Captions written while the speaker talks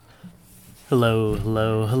Hello,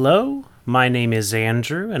 hello, hello. My name is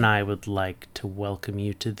Andrew, and I would like to welcome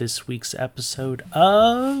you to this week's episode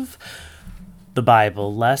of The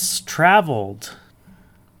Bible Less Traveled.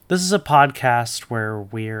 This is a podcast where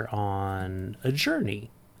we're on a journey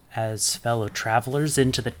as fellow travelers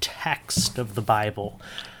into the text of the Bible.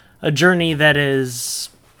 A journey that is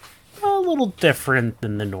a little different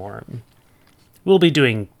than the norm. We'll be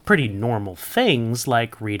doing pretty normal things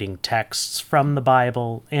like reading texts from the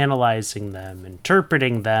Bible, analyzing them,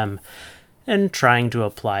 interpreting them, and trying to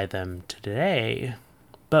apply them to today.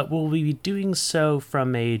 But we'll be doing so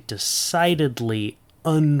from a decidedly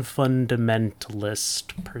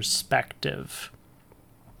unfundamentalist perspective.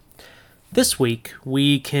 This week,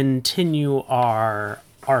 we continue our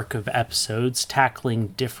arc of episodes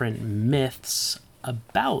tackling different myths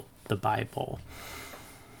about the Bible.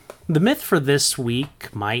 The myth for this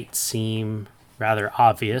week might seem rather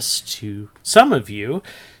obvious to some of you,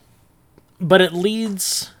 but it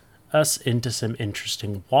leads us into some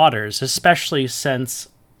interesting waters, especially since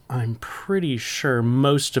I'm pretty sure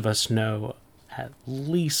most of us know at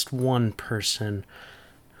least one person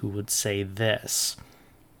who would say this.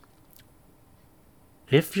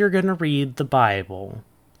 If you're going to read the Bible,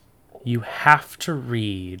 you have to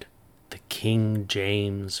read the King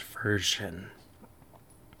James Version.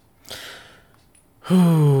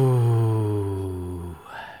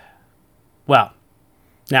 Well,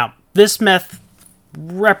 now, this myth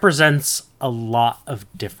represents a lot of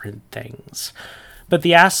different things, but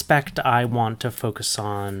the aspect I want to focus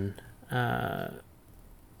on, the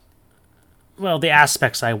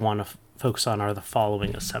aspects I want to focus on are the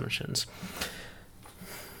following assumptions.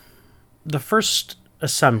 The first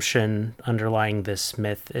assumption underlying this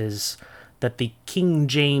myth is that the King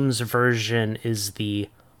James Version is the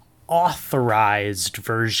authorized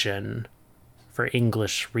version for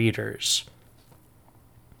English readers.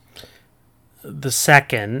 The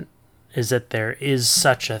second is that there is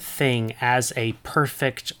such a thing as a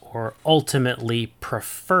perfect or ultimately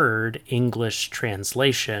preferred English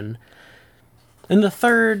translation. And the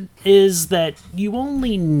third is that you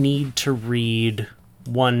only need to read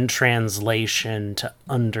one translation to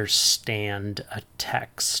understand a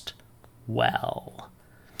text well.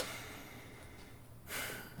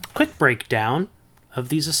 Quick breakdown of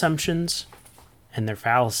these assumptions and their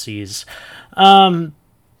fallacies.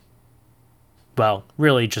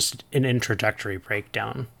 Really just an introductory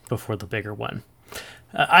breakdown before the bigger one.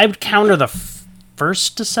 I would counter the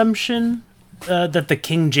first assumption that the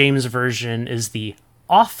King James Version is the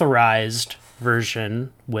authorized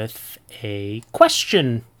version with a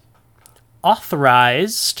question.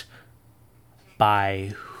 Authorized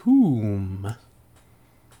by whom?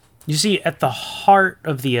 You see, at the heart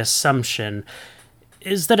of the assumption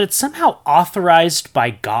is that it's somehow authorized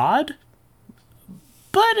by God,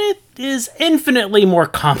 but it is infinitely more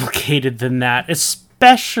complicated than that,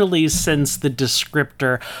 especially since the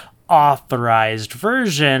descriptor authorized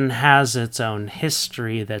version has its own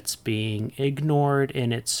history that's being ignored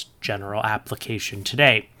in its general application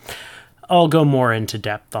today. I'll go more into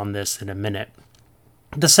depth on this in a minute.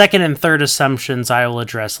 The second and third assumptions I will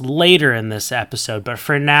address later in this episode, but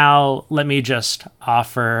for now, let me just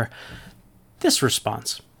offer this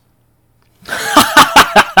response.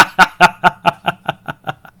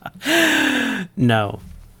 No.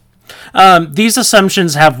 These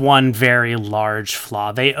assumptions have one very large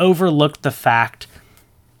flaw. They overlook the fact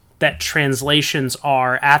that translations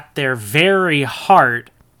are, at their very heart,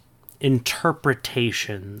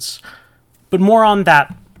 interpretations. But more on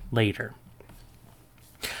that later.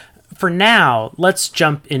 For now, let's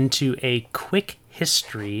jump into a quick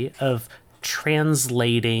history of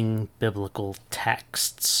translating biblical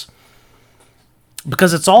texts.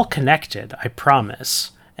 Because it's all connected, I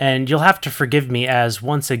promise. And you'll have to forgive me as,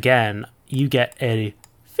 once again, you get a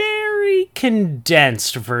very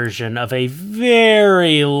condensed version of a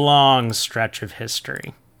very long stretch of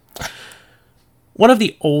history. One of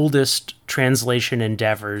the oldest translation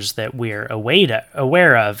endeavors that we're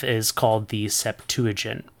aware of is called the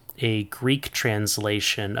Septuagint, a Greek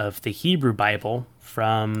translation of the Hebrew Bible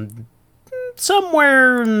from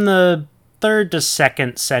somewhere in the 3rd to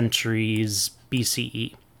 2nd centuries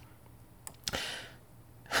BCE.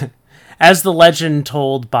 As the legend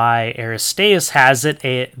told by Aristeas has it,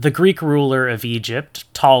 the Greek ruler of Egypt,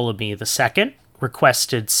 Ptolemy II,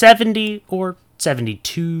 requested 70 or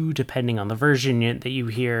 72, depending on the version that you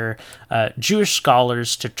hear, Jewish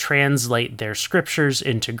scholars to translate their scriptures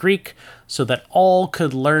into Greek so that all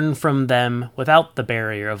could learn from them without the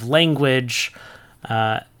barrier of language,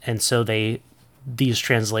 and so these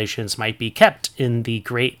translations might be kept in the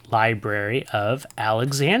great library of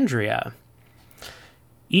Alexandria.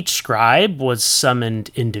 Each scribe was summoned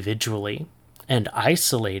individually and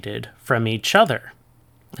isolated from each other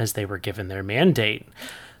as they were given their mandate.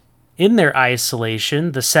 In their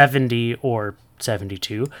isolation, the 70 or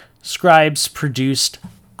 72 scribes produced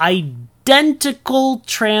identical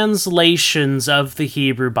translations of the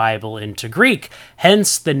Hebrew Bible into Greek,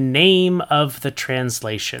 hence the name of the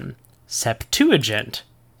translation, Septuagint,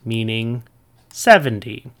 meaning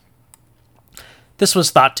 70. This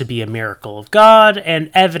was thought to be a miracle of God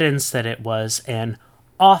and evidence that it was an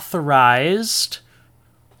authorized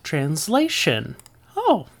translation.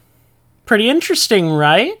 Oh, pretty interesting,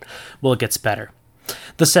 right? Well, it gets better.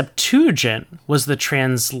 The Septuagint was the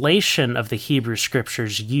translation of the Hebrew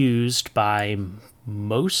scriptures used by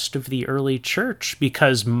most of the early church,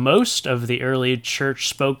 because most of the early church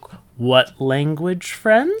spoke what language,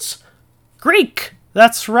 friends? Greek.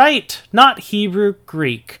 That's right. Not Hebrew,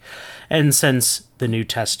 Greek. And since the New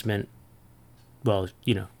Testament,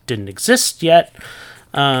 didn't exist yet,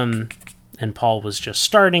 and Paul was just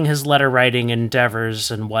starting his letter writing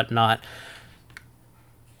endeavors and whatnot,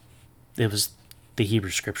 it was the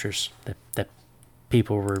Hebrew scriptures that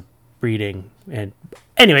people were reading. And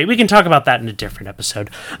anyway, we can talk about that in a different episode.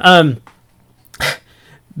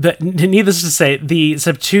 But needless to say, the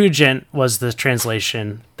Septuagint was the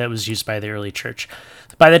translation that was used by the early church.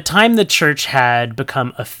 By the time the church had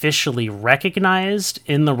become officially recognized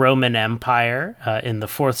in the Roman Empire in the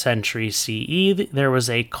 4th century CE, there was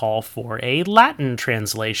a call for a Latin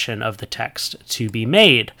translation of the text to be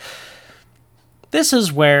made. This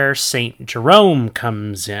is where St. Jerome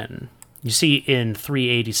comes in. You see, in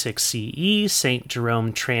 386 CE, St.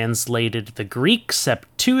 Jerome translated the Greek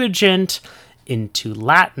Septuagint into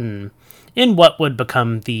Latin in what would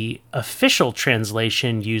become the official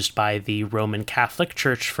translation used by the Roman Catholic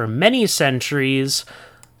Church for many centuries,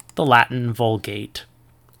 the Latin Vulgate.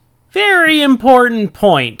 Very important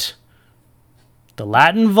point. The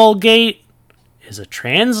Latin Vulgate is a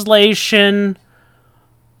translation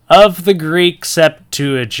of the Greek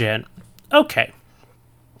Septuagint. Okay,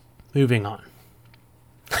 moving on.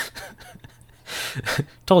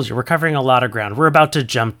 Told you, we're covering a lot of ground. We're about to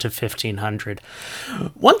jump to 1500.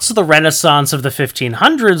 Once the Renaissance of the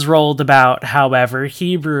 1500s rolled about, however,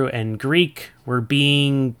 Hebrew and Greek were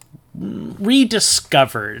being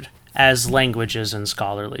rediscovered as languages in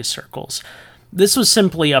scholarly circles. This was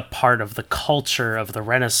simply a part of the culture of the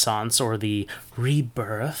Renaissance, or the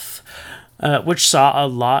rebirth, which saw a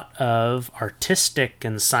lot of artistic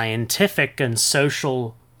and scientific and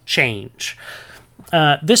social change.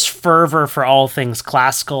 This fervor for all things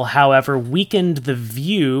classical, however, weakened the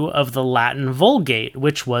view of the Latin Vulgate,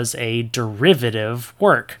 which was a derivative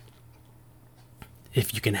work.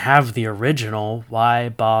 If you can have the original, why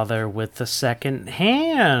bother with the second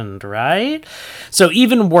hand, right? So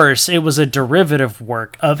even worse, it was a derivative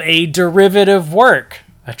work of a derivative work,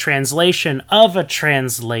 a translation of a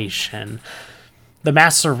translation. The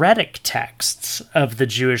Masoretic texts of the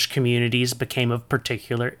Jewish communities became of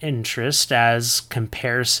particular interest as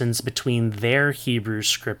comparisons between their Hebrew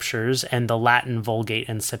scriptures and the Latin Vulgate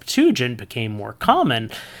and Septuagint became more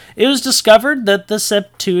common. It was discovered that the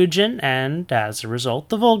Septuagint and, as a result,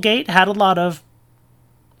 the Vulgate had a lot of,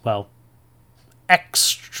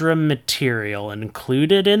 extra material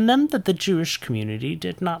included in them that the Jewish community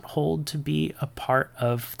did not hold to be a part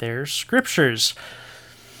of their scriptures.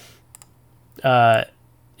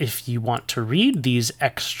 If you want to read these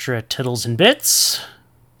extra tittles and bits,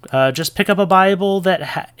 just pick up a Bible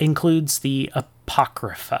that includes the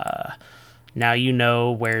Apocrypha. Now you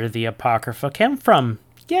know where the Apocrypha came from.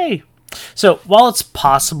 Yay! So, while it's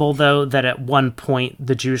possible, though, that at one point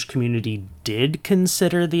the Jewish community did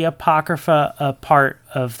consider the Apocrypha a part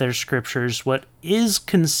of their scriptures, what is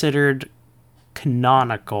considered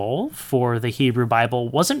canonical for the Hebrew Bible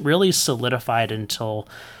wasn't really solidified until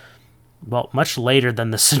much later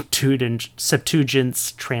than the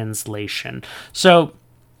Septuagint's translation. So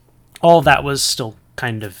all that was still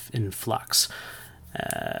kind of in flux.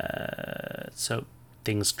 So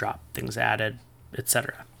things dropped, things added,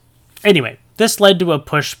 etc. Anyway, this led to a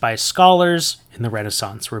push by scholars in the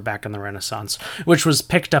Renaissance. We're back in the Renaissance, which was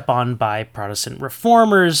picked up on by Protestant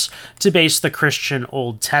reformers to base the Christian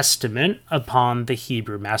Old Testament upon the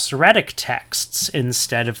Hebrew Masoretic texts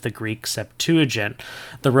instead of the Greek Septuagint.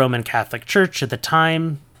 The Roman Catholic Church at the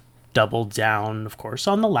time doubled down, of course,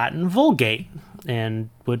 on the Latin Vulgate and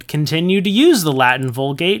would continue to use the Latin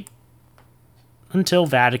Vulgate until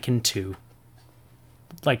Vatican II.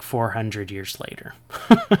 400 years later.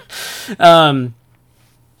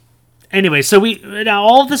 Anyway, so now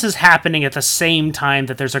all of this is happening at the same time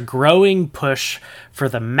that there's a growing push for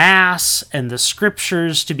the Mass and the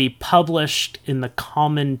Scriptures to be published in the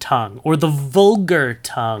common tongue, or the vulgar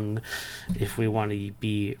tongue, if we want to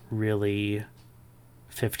be really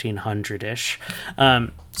 1500-ish,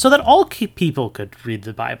 so that all people could read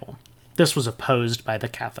the Bible. This was opposed by the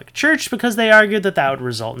Catholic Church because they argued that would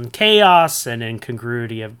result in chaos and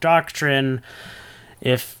incongruity of doctrine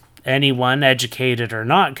if anyone, educated or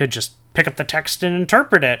not, could just pick up the text and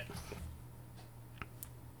interpret it.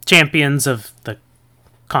 Champions of the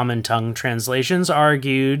common tongue translations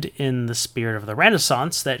argued in the spirit of the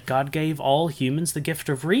Renaissance that God gave all humans the gift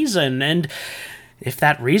of reason, and if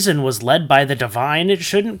that reason was led by the divine, it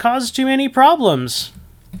shouldn't cause too many problems.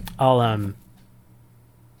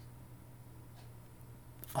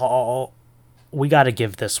 We got to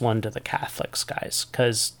give this one to the Catholics, guys,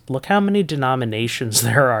 because look how many denominations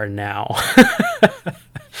there are now.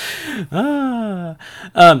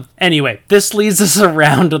 Anyway, this leads us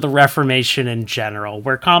around to the Reformation in general,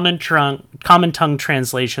 where common tongue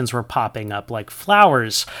translations were popping up like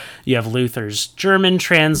flowers. You have Luther's German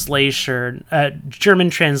translation,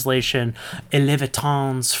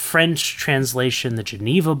 Elevaton's French translation, the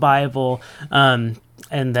Geneva Bible, and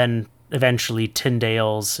then eventually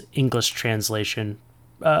Tyndale's English translation.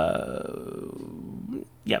 The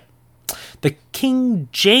King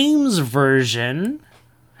James Version,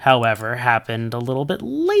 however, happened a little bit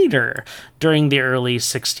later, during the early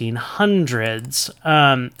 1600s,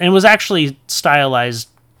 and was actually stylized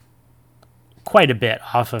quite a bit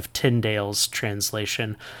off of Tyndale's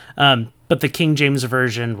translation. But the King James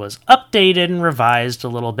Version was updated and revised a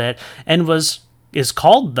little bit, and is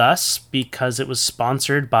called thus because it was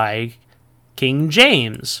sponsored by King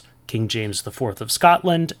James IV of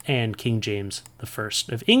Scotland and King James I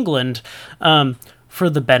of England, for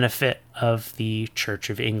the benefit of the Church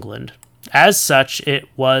of England. As such, it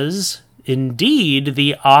was indeed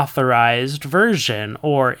the authorized version,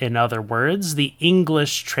 or in other words, the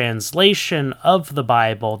English translation of the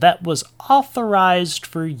Bible that was authorized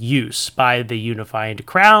for use by the unified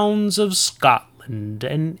crowns of Scotland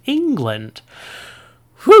and England.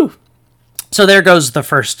 Whew! So there goes the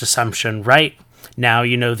first assumption, right? Now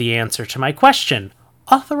you know the answer to my question.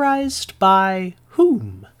 Authorized by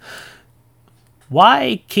whom?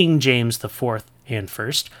 Why King James IV and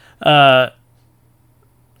first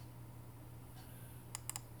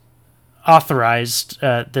authorized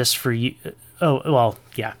this for you?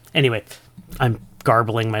 Anyway, I'm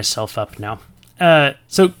garbling myself up now.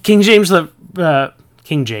 So King James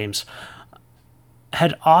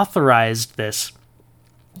had authorized this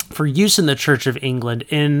for use in the Church of England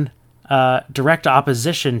in direct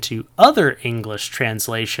opposition to other English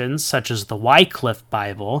translations, such as the Wycliffe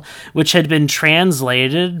Bible, which had been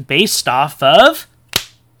translated based off of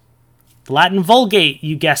the Latin Vulgate,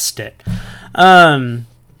 you guessed it.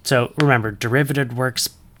 So remember, derivative works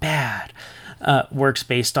bad. Works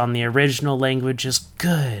based on the original language is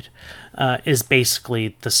good, is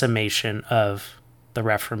basically the summation of the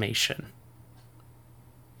Reformation.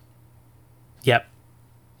 Yep.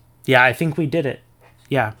 Yeah, I think we did it.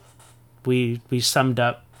 Yeah. We summed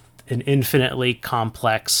up an infinitely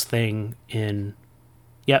complex thing in...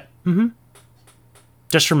 Yep.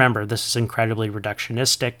 Just remember, this is incredibly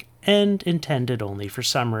reductionistic and intended only for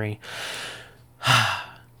summary.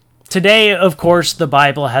 Today, of course, the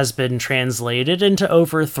Bible has been translated into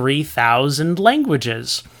over 3,000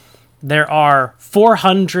 languages. There are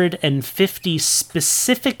 450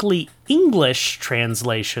 specifically English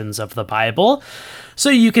translations of the Bible, so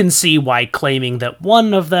you can see why claiming that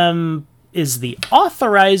one of them is the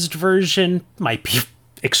authorized version might be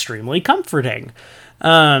extremely comforting.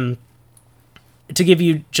 To give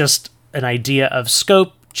you just an idea of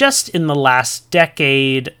scope, just in the last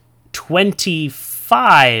decade,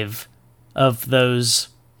 25 of those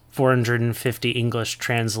 450 English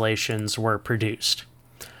translations were produced.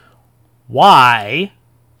 Why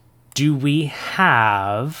do we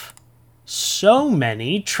have so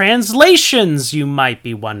many translations, you might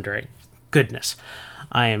be wondering? Goodness,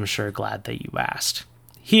 I am sure glad that you asked.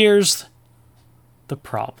 Here's the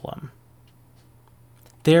problem.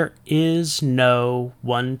 There is no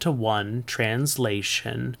one-to-one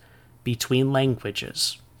translation between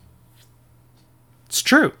languages. It's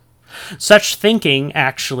true. Such thinking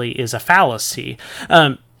actually is a fallacy.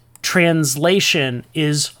 Translation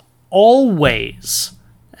is always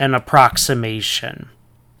an approximation.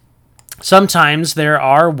 Sometimes there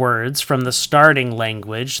are words from the starting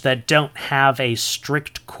language that don't have a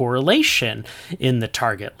strict correlation in the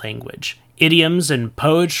target language. Idioms and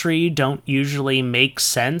poetry don't usually make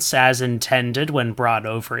sense as intended when brought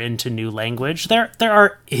over into new language. There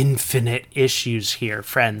are infinite issues here,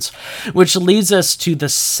 friends, which leads us to the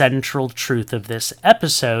central truth of this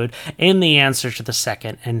episode and the answer to the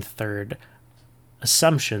second and third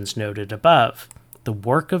assumptions noted above. The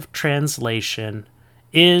work of translation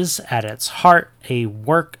is, at its heart, a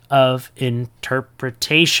work of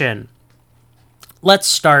interpretation. Let's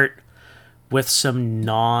start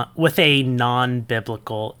with a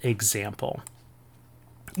non-biblical example.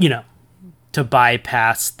 To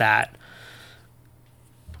bypass that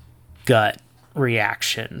gut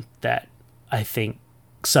reaction that I think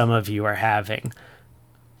some of you are having.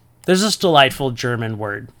 There's this delightful German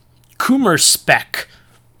word, Kummerspeck.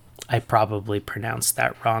 I probably pronounced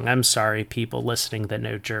that wrong. I'm sorry, people listening that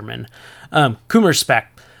know German. Kummerspeck,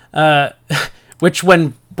 which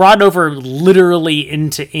when brought over literally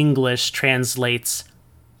into English translates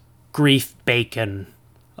grief bacon.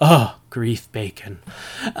 Oh, grief bacon.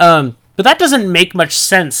 But that doesn't make much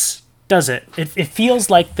sense, does it? It feels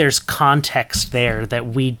like there's context there that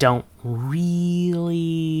we don't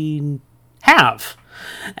really have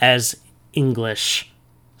as English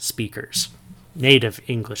speakers, native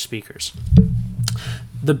English speakers.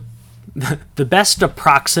 The best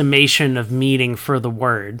approximation of meaning for the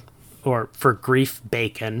word, or for grief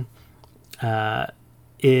bacon,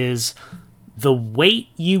 is the weight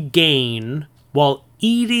you gain while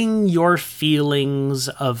eating your feelings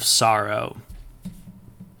of sorrow.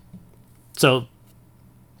 So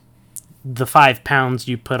the 5 pounds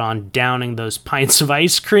you put on downing those pints of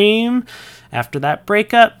ice cream after that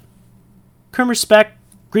breakup, Kummerspeck,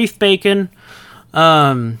 grief bacon.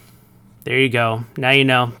 There you go. Now you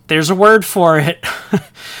know. There's a word for it.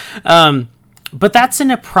 But that's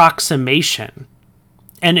an approximation,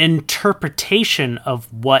 an interpretation of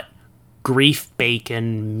what grief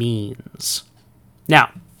bacon means.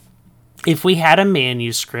 Now, if we had a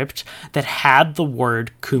manuscript that had the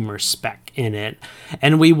word Kummerspeck in it,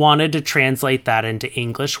 and we wanted to translate that into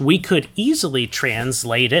English, we could easily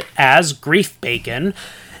translate it as grief bacon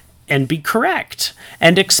and be correct,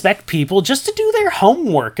 and expect people just to do their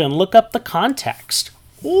homework and look up the context.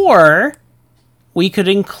 Or we could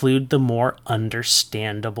include the more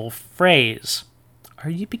understandable phrase. Are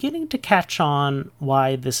you beginning to catch on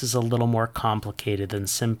why this is a little more complicated than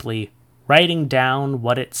simply writing down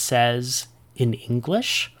what it says in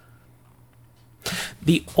English?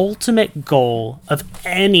 The ultimate goal of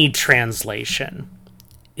any translation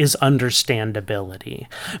is understandability,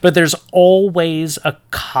 but there's always a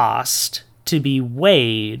cost to be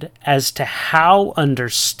weighed as to how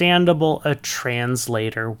understandable a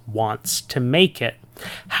translator wants to make it.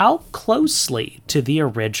 How closely to the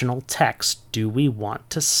original text do we want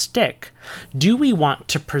to stick? Do we want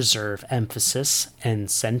to preserve emphasis and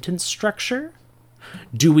sentence structure?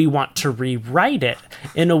 Do we want to rewrite it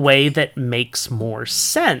in a way that makes more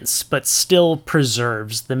sense but still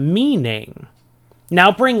preserves the meaning? Now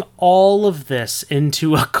bring all of this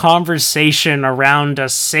into a conversation around a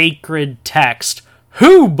sacred text.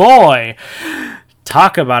 Hoo boy!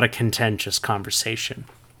 Talk about a contentious conversation.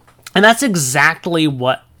 And that's exactly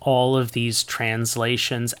what all of these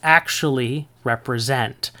translations actually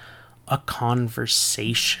represent. A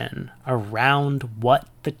conversation around what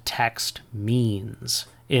the text means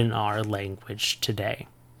in our language today.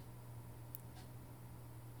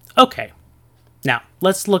 Okay. Now,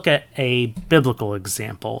 let's look at a biblical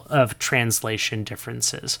example of translation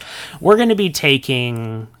differences. We're going to be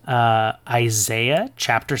taking Isaiah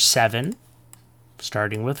chapter 7,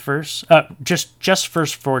 starting with verse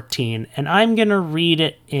 14, and I'm going to read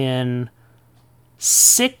it in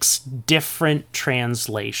 6 different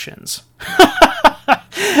translations.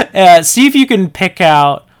 See if you can pick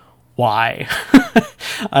out why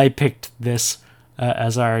I picked this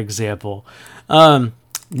as our example.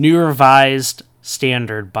 New Revised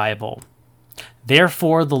Standard Bible.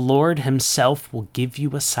 Therefore the Lord himself will give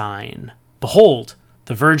you a sign. Behold,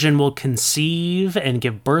 the virgin will conceive and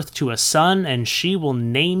give birth to a son, and she will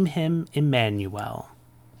name him Emmanuel.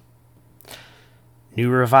 New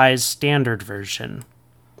Revised Standard Version.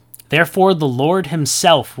 Therefore the Lord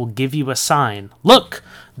himself will give you a sign. Look,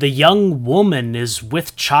 the young woman is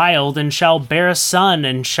with child and shall bear a son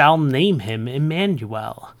and shall name him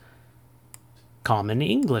Emmanuel. Common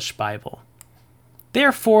English Bible.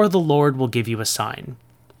 Therefore the Lord will give you a sign.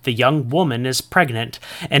 The young woman is pregnant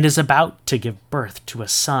and is about to give birth to a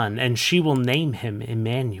son, and she will name him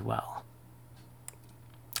Emmanuel.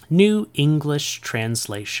 New English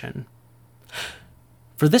Translation.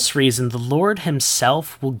 For this reason, the Lord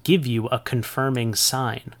himself will give you a confirming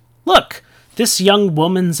sign. Look, This young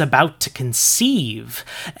woman's about to conceive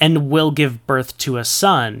and will give birth to a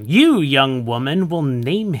son. You, young woman, will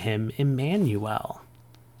name him Emmanuel.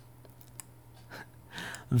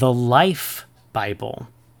 The Life Bible.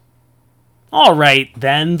 All right,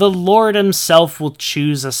 then, the Lord himself will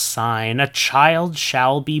choose a sign. A child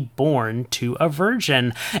shall be born to a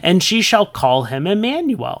virgin, and she shall call him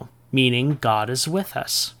Emmanuel, meaning God is with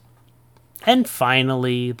us. And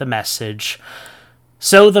finally, the Message.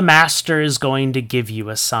 So the master is going to give you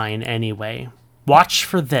a sign anyway. Watch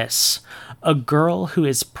for this. A girl who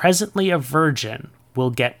is presently a virgin will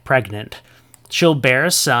get pregnant. She'll bear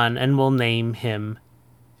a son and will name him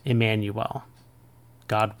Emmanuel,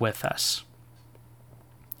 God with us.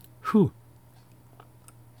 Whew.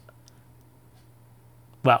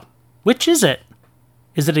 Well, which is it?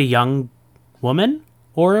 Is it a young woman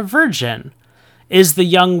or a virgin? Is the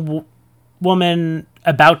young woman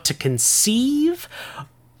about to conceive,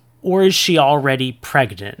 or is she already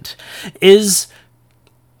pregnant? Is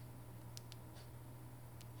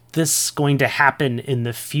this going to happen in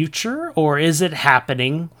the future, or is it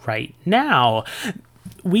happening right now?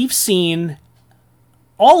 We've seen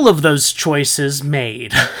all of those choices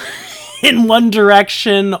made in one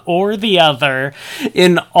direction or the other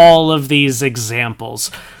in all of these examples.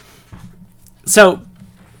 So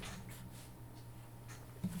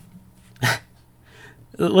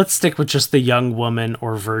let's stick with just the young woman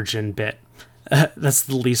or virgin bit. That's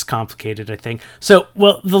the least complicated, I think. So,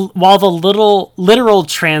 while the literal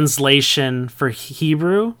translation for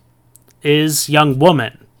Hebrew is young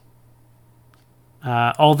woman,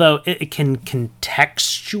 although it can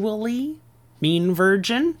contextually mean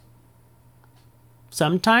virgin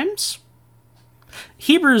sometimes.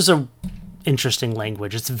 Hebrew's a interesting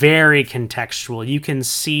language. It's very contextual. You can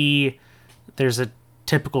see there's a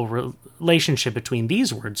typical relationship between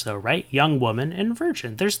these words, though, right? Young woman and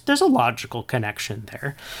virgin. There's a logical connection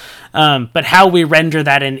there. But how we render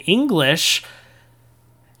that in English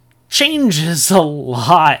changes a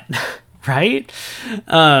lot, right?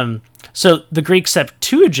 So the Greek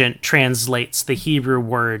Septuagint translates the Hebrew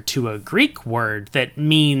word to a Greek word that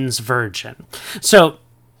means virgin. So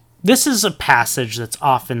this is a passage that's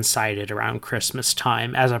often cited around Christmas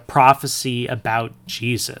time as a prophecy about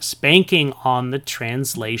Jesus, banking on the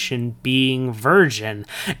translation being virgin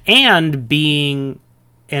and being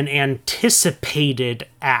an anticipated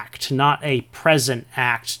act, not a present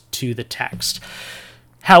act to the text.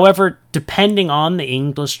 However, depending on the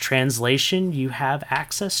English translation you have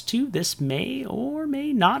access to, this may or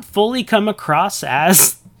may not fully come across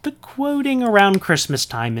as the quoting around Christmas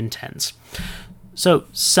time intends. So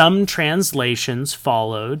some translations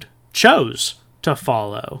chose to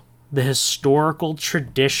follow the historical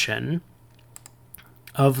tradition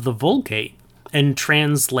of the Vulgate and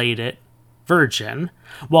translate it virgin,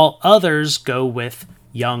 while others go with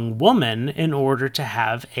young woman in order to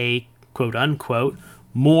have a quote-unquote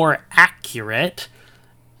more accurate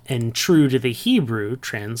and true to the Hebrew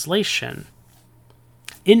translation.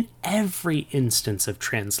 In every instance of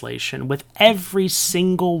translation, with every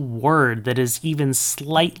single word that is even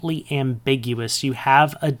slightly ambiguous, you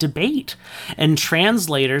have a debate, and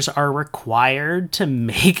translators are required to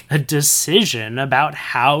make a decision about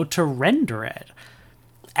how to render it.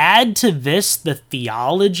 Add to this the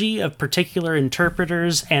theology of particular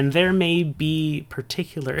interpreters, and there may be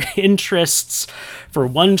particular interests for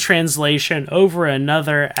one translation over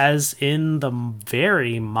another, as in the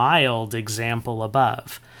very mild example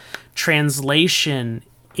above. Translation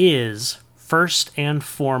is, first and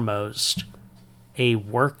foremost, a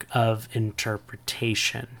work of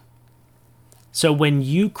interpretation. So when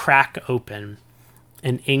you crack open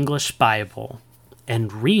an English Bible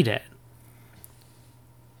and read it,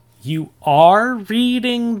 you are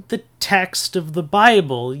reading the text of the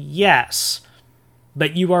Bible, yes,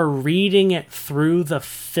 but you are reading it through the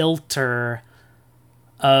filter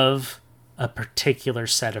of a particular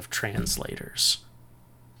set of translators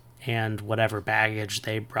and whatever baggage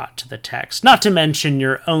they brought to the text. Not to mention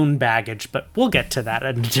your own baggage, but we'll get to that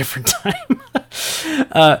at a different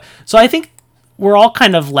time. So I think we're all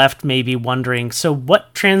kind of left maybe wondering, so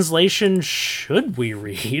what translation should we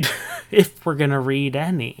read if we're going to read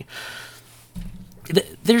any?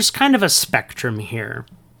 There's kind of a spectrum here.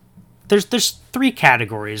 There's three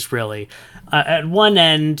categories, really. At one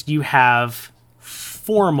end, you have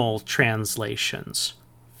formal translations.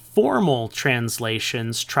 Formal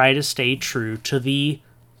translations try to stay true to the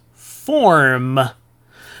form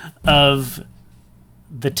of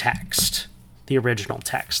the text. the original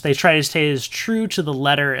text. They try to stay as true to the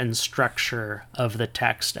letter and structure of the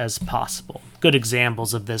text as possible. Good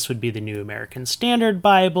examples of this would be the New American Standard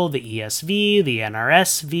Bible, the ESV, the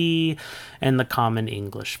NRSV, and the Common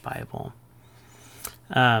English Bible,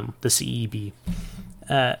 the CEB.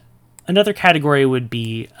 Another category would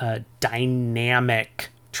be dynamic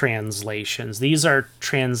translations. These are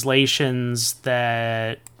translations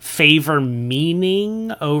that favor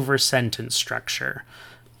meaning over sentence structure.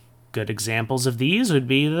 Good examples of these would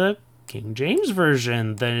be the King James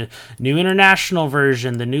Version, the New International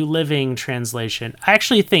Version, the New Living Translation. I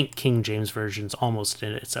actually think King James Version's almost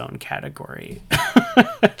in its own category.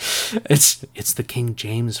 It's the King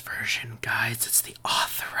James Version, guys. It's the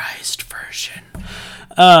authorized version.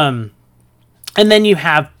 And then you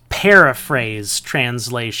have paraphrase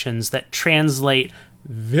translations that translate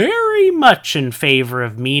very much in favor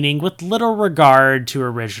of meaning with little regard to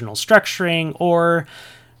original structuring or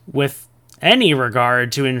with any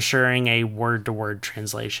regard to ensuring a word-to-word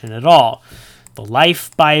translation at all. The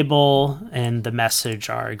Life Bible and the Message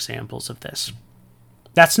are examples of this.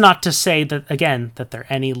 That's not to say that, again, that they're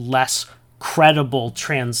any less credible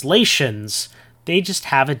translations. They just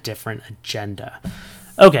have a different agenda.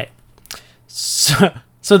 Okay, so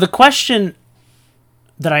the question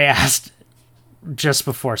that I asked just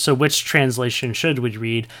before, so which translation should we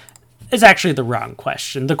read, is actually the wrong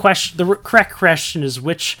question. The correct question is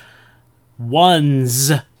which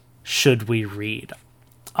ones should we read?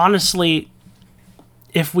 Honestly,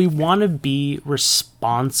 if we want to be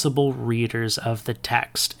responsible readers of the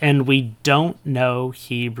text and we don't know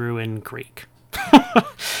Hebrew and Greek,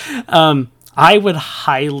 I would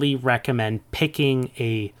highly recommend picking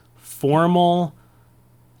a formal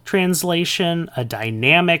translation, a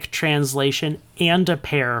dynamic translation, and a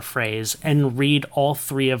paraphrase, and read all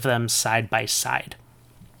three of them side by side.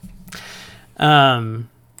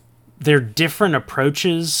 Their different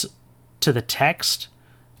approaches to the text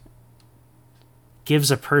gives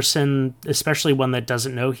a person, especially one that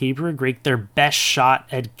doesn't know Hebrew or Greek, their best shot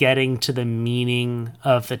at getting to the meaning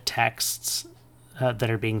of the texts that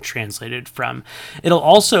are being translated from. It'll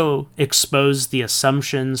also expose the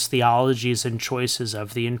assumptions, theologies, and choices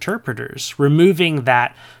of the interpreters, removing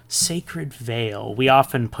that sacred veil we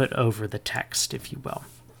often put over the text, if you will.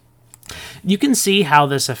 You can see how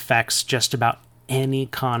this affects just about any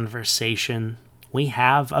conversation we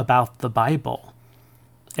have about the Bible,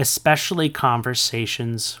 especially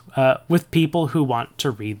conversations with people who want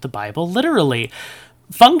to read the Bible literally.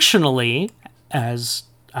 Functionally, as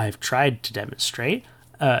I've tried to demonstrate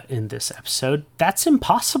in this episode, that's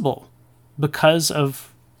impossible because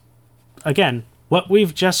of, again, what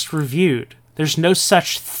we've just reviewed. There's no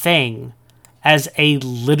such thing as a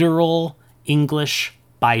literal English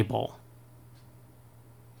Bible.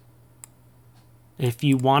 If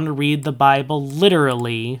you want to read the Bible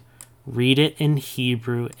literally, read it in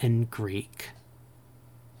Hebrew and Greek.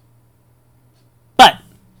 But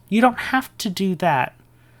you don't have to do that.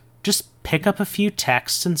 Just pick up a few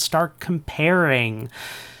texts and start comparing.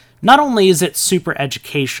 Not only is it super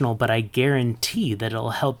educational, but I guarantee that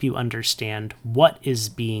it'll help you understand what is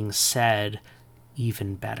being said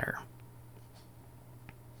even better.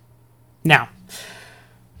 Now,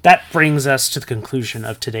 that brings us to the conclusion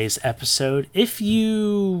of today's episode. If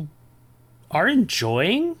you are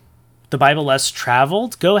enjoying The Bible Less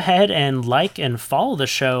Traveled, go ahead and like and follow the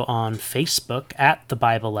show on Facebook at The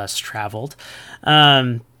Bible Less Traveled.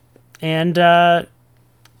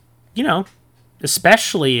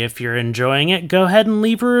 Especially if you're enjoying it, go ahead and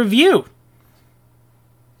leave a review.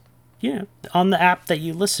 On the app that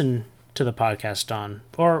you listen to the podcast on,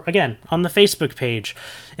 or again, on the Facebook page.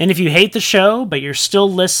 And if you hate the show, but you're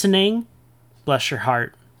still listening, bless your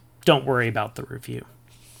heart, don't worry about the review.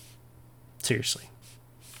 Seriously.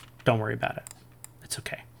 Don't worry about it. It's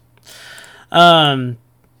okay. I'm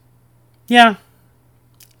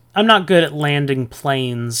not good at landing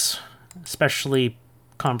planes, especially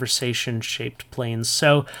conversation-shaped planes.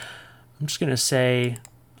 So I'm just going to say,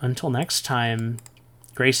 until next time,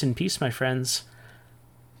 grace and peace, my friends.